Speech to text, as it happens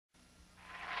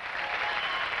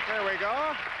There we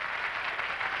go.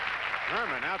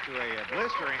 Herman out to a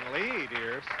blistering lead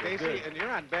here. Stacy, and you're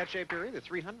not in bad shape here either.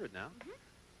 300 now.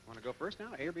 Want to go first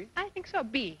now, A or B? I think so,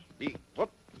 B. B. Whoop.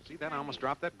 See that? I almost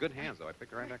dropped that. Good hands, though. I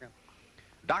picked it right back up.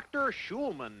 Dr.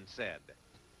 Schulman said.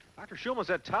 Dr. Schulman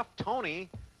said, Tough Tony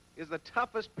is the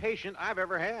toughest patient I've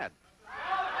ever had.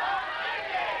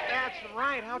 That's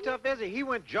right. How tough is he? He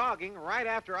went jogging right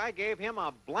after I gave him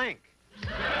a blank.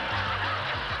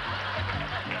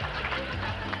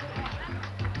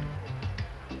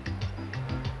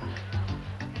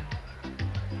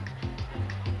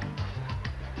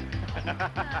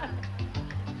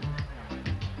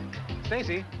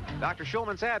 Stacy, Dr.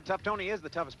 Schulman said Tough Tony is the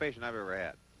toughest patient I've ever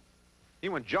had. He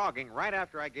went jogging right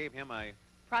after I gave him a...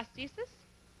 Prosthesis?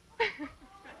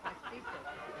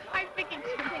 I'm thinking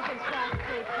something, but I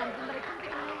couldn't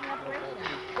think of the operation.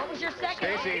 What was your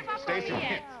second? Stacy,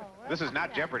 this is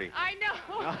not Jeopardy. I know.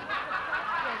 No.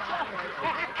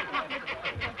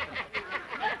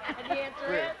 And the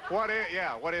answer is?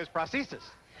 What is prosthesis?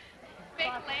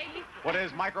 Fake leg. What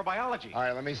is microbiology? All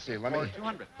right, let me see. Let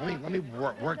me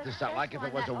work this out like if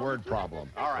it was a word problem.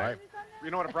 All right. You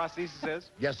know what a prosthesis is?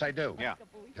 Yes, I do. Yeah.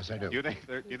 Yes, I do. You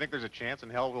think there's a chance in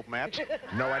hell we'll match?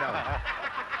 No, I don't.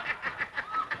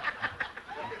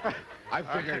 I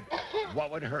figured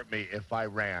what would hurt me if I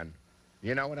ran.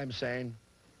 You know what I'm saying?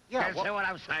 Yeah. You see what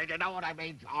I'm saying? You know what I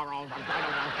mean, Charles?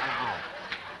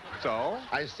 So?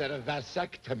 I said a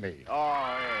vasectomy.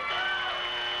 Oh,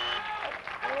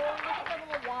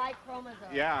 Y chromosome.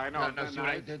 yeah, I know. No, see what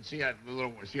I did? See how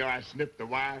I snipped the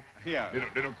Y? Yeah.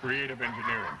 Little creative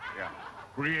engineering. Yeah.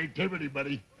 Creativity,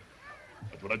 buddy.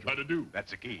 That's what I try to do.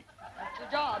 That's the key. That's your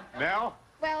job. Nell?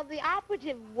 Well, the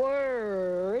operative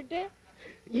word,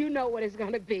 you know what it's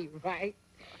going to be, right?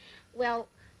 Well,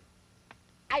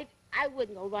 I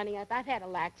wouldn't go running up. I've had a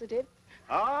laxative.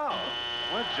 Oh,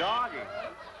 went jogging.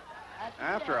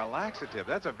 After a laxative.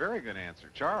 That's a very good answer.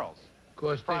 Charles? Of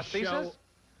course, prosthesis? Show...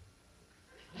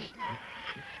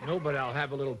 No, but I'll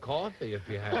have a little coffee if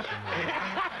you have some.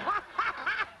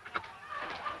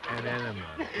 An enema.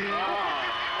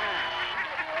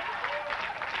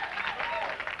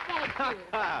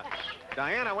 Oh,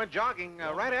 Diana went jogging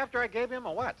right after I gave him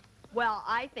a what? Well,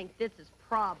 I think this is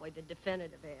probably the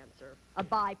definitive answer. A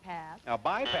bypass. A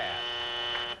bypass.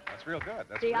 That's real good.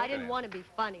 That's See, I didn't want to be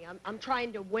funny. I'm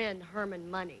trying to win Herman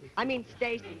money. I mean,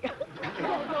 Stacy.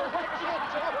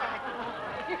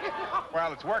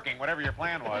 Well, it's working, whatever your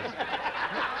plan was.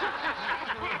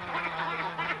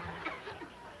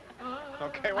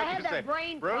 Okay, what I did have you say? that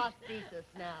brain Bruce? prosthesis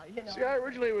now, you know. See, I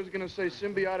originally was going to say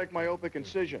symbiotic myopic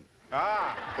incision.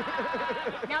 Ah.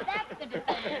 Now that's the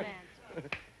definitive answer.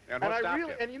 And what stopped you?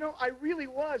 I really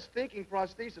was thinking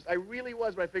prosthesis. I really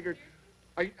was, but I figured,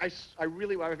 I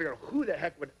figured, who the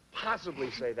heck would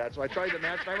possibly say that? So I tried to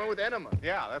match, and I went with enema.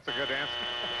 Yeah, that's a good answer.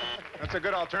 That's a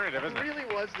good alternative, isn't I it? really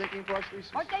was thinking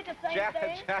prosthesis. Aren't they the same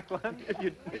thing? Jacklyn? If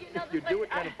you do it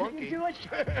kind of funky. You do it.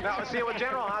 Now, see, with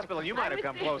General Hospital, you might have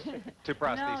come close to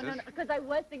prosthesis. No, because I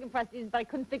was thinking prosthesis, but I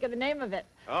couldn't think of the name of it.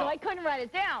 Oh. So I couldn't write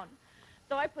it down.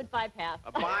 So I put bypass.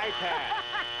 A bypass.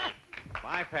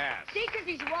 Bypass. See, because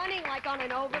he's running like on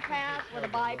an overpass with a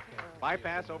bypass.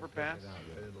 Bypass, overpass?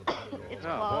 It's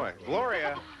Oh, close.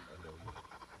 boy.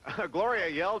 Gloria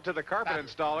yelled to the carpet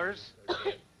installers.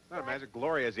 Not imagine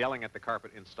Gloria's yelling at the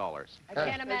carpet installers. I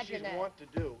can't imagine that. What to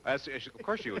do. Of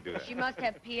course she would do that. She must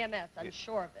have PMS. I'm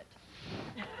sure of it.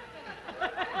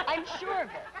 I'm sure of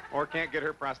it. Or can't get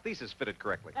her prosthesis fitted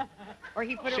correctly. Or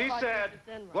he put her She said, prosthesis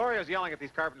in wrong. Gloria's yelling at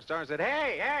these carpet installers and said,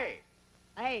 hey,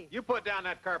 Hey. you put down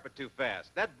that carpet too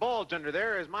fast. That bulge under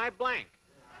there is my blank.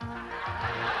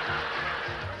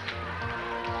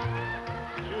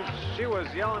 She was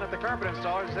yelling at the carpet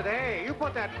installer and said, hey, you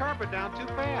put that carpet down too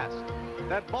fast.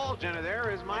 That bulge under there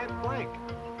is my blank.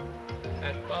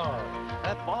 That bulge.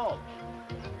 That bulge.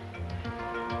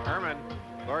 Herman,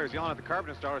 Gloria's yelling at the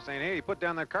carpet installer saying, hey, you put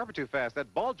down that carpet too fast.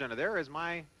 That bulge under there is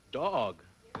my Dog.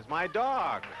 Is my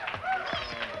dog.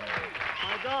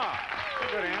 My dog.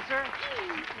 Good answer.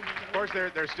 Of course,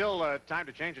 there's still time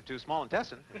to change it to small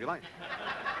intestine, if you like.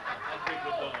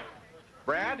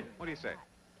 Brad, what do you say?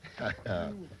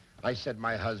 I said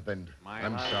my husband.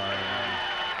 I'm husband. sorry.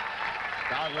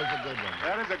 Dog was a good one.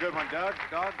 That is a good one, Doug.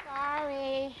 Dog?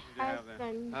 Sorry, You have the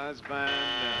husband. Husband.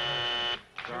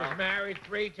 She was married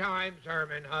 3 times,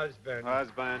 Herman, husband.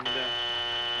 Husband.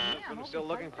 I'm still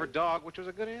looking for dog, which was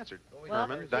a good answer. Well,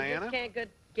 Herman, you Diana? just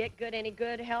can't get any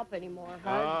good help anymore. Oh,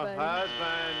 Husband.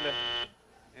 husband.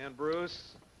 And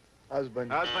Bruce?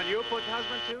 Husband. Husband. You put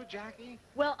husband too, Jackie?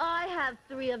 Well, I have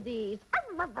 3 of these. How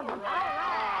about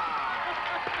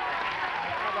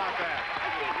that?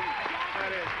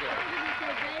 That is good.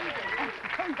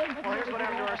 Well, here's what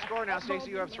happened to our score now.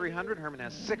 Stacy, you have 300. Herman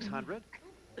has 600.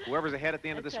 Whoever's ahead at the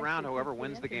end of this round, whoever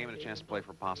wins the game and a chance to play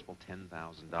for a possible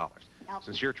 $10,000.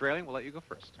 Since you're trailing, we'll let you go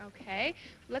first. Okay,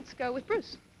 let's go with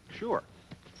Bruce. Sure.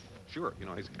 Sure. You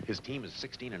know, his team is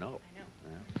 16-0. I know.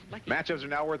 Yeah. Matchups are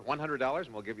now worth $100,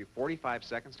 and we'll give you 45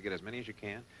 seconds to get as many as you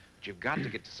can. But you've got to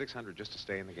get to 600 just to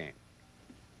stay in the game.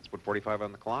 Let's put 45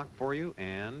 on the clock for you,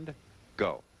 and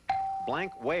go.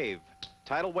 Blank wave.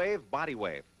 Tidal wave, body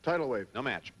wave. Tidal wave. No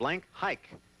match. Blank hike.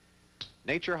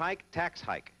 Nature hike, tax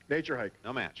hike. Nature hike.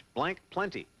 No match. Blank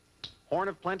plenty. Horn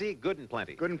of plenty, good and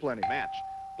plenty. Good and plenty. Match.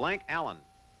 Blank Allen.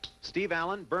 Steve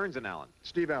Allen, Burns and Allen.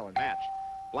 Steve Allen. Match.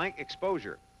 Blank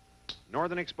exposure.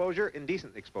 Northern exposure,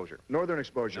 indecent exposure. Northern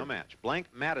exposure. No match. Blank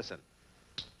Madison.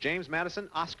 James Madison,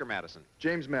 Oscar Madison.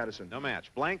 James Madison. No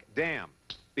match. Blank dam.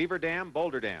 Beaver Dam,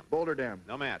 Boulder Dam. Boulder Dam.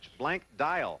 No match. Blank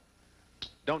dial.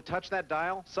 Don't touch that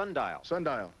dial. Sundial.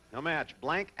 Sundial. No match.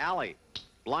 Blank alley.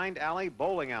 Blind alley,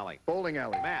 bowling alley. Bowling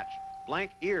alley. Match.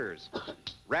 Blank ears.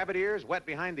 Rabbit ears, wet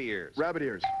behind the ears. Rabbit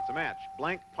ears. It's a match.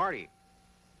 Blank party.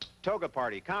 Toga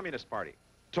party, Communist party.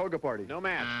 Toga party. No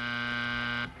match.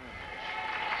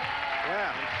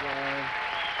 Yeah.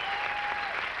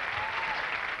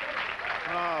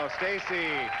 Oh, Stacy.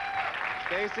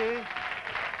 Stacy,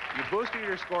 you boosted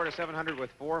your score to 700 with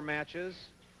 4 matches.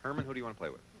 Herman, who do you want to play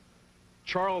with?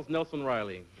 Charles Nelson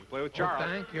Reilly. You play with Charles. Oh,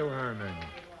 thank you, Herman.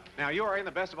 Now, you are in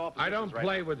the best of all positions I don't right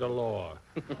play now. with the law.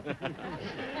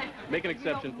 Make an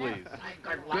exception, please.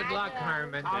 Good luck,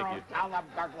 Herman. Thank you. Tell them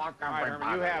good luck, All right,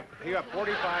 Herman, you have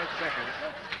 45 seconds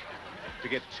to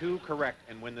get 2 correct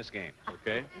and win this game.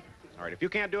 Okay. All right, if you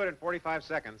can't do it in 45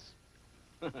 seconds...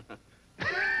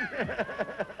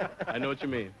 I know what you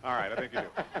mean. All right, I think you do.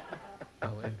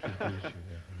 I'll introduce you.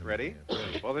 Ready?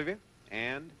 Both of you?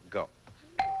 And go.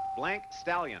 Blank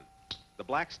stallion. The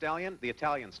black stallion, the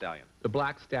Italian stallion. The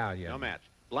Black Stallion. No match.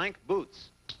 Blank boots.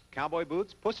 Cowboy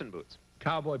boots, puss in boots.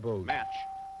 Cowboy boots. Match.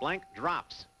 Blank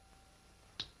drops.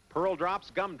 Pearl drops,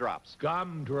 gum drops.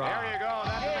 Gumdrop. There you go.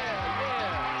 That's the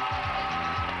man.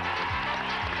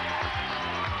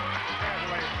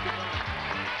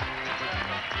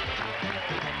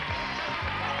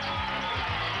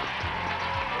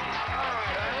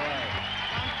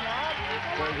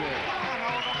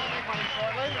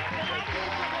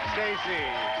 Stacy.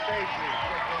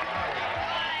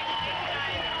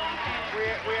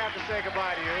 We have to say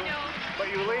goodbye to you, but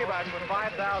you leave us with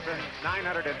 $5,950.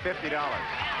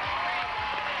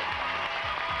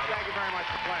 Thank you very much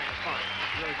for playing. It's fun.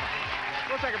 Really fun.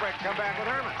 We'll take a break and come back with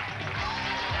Herman.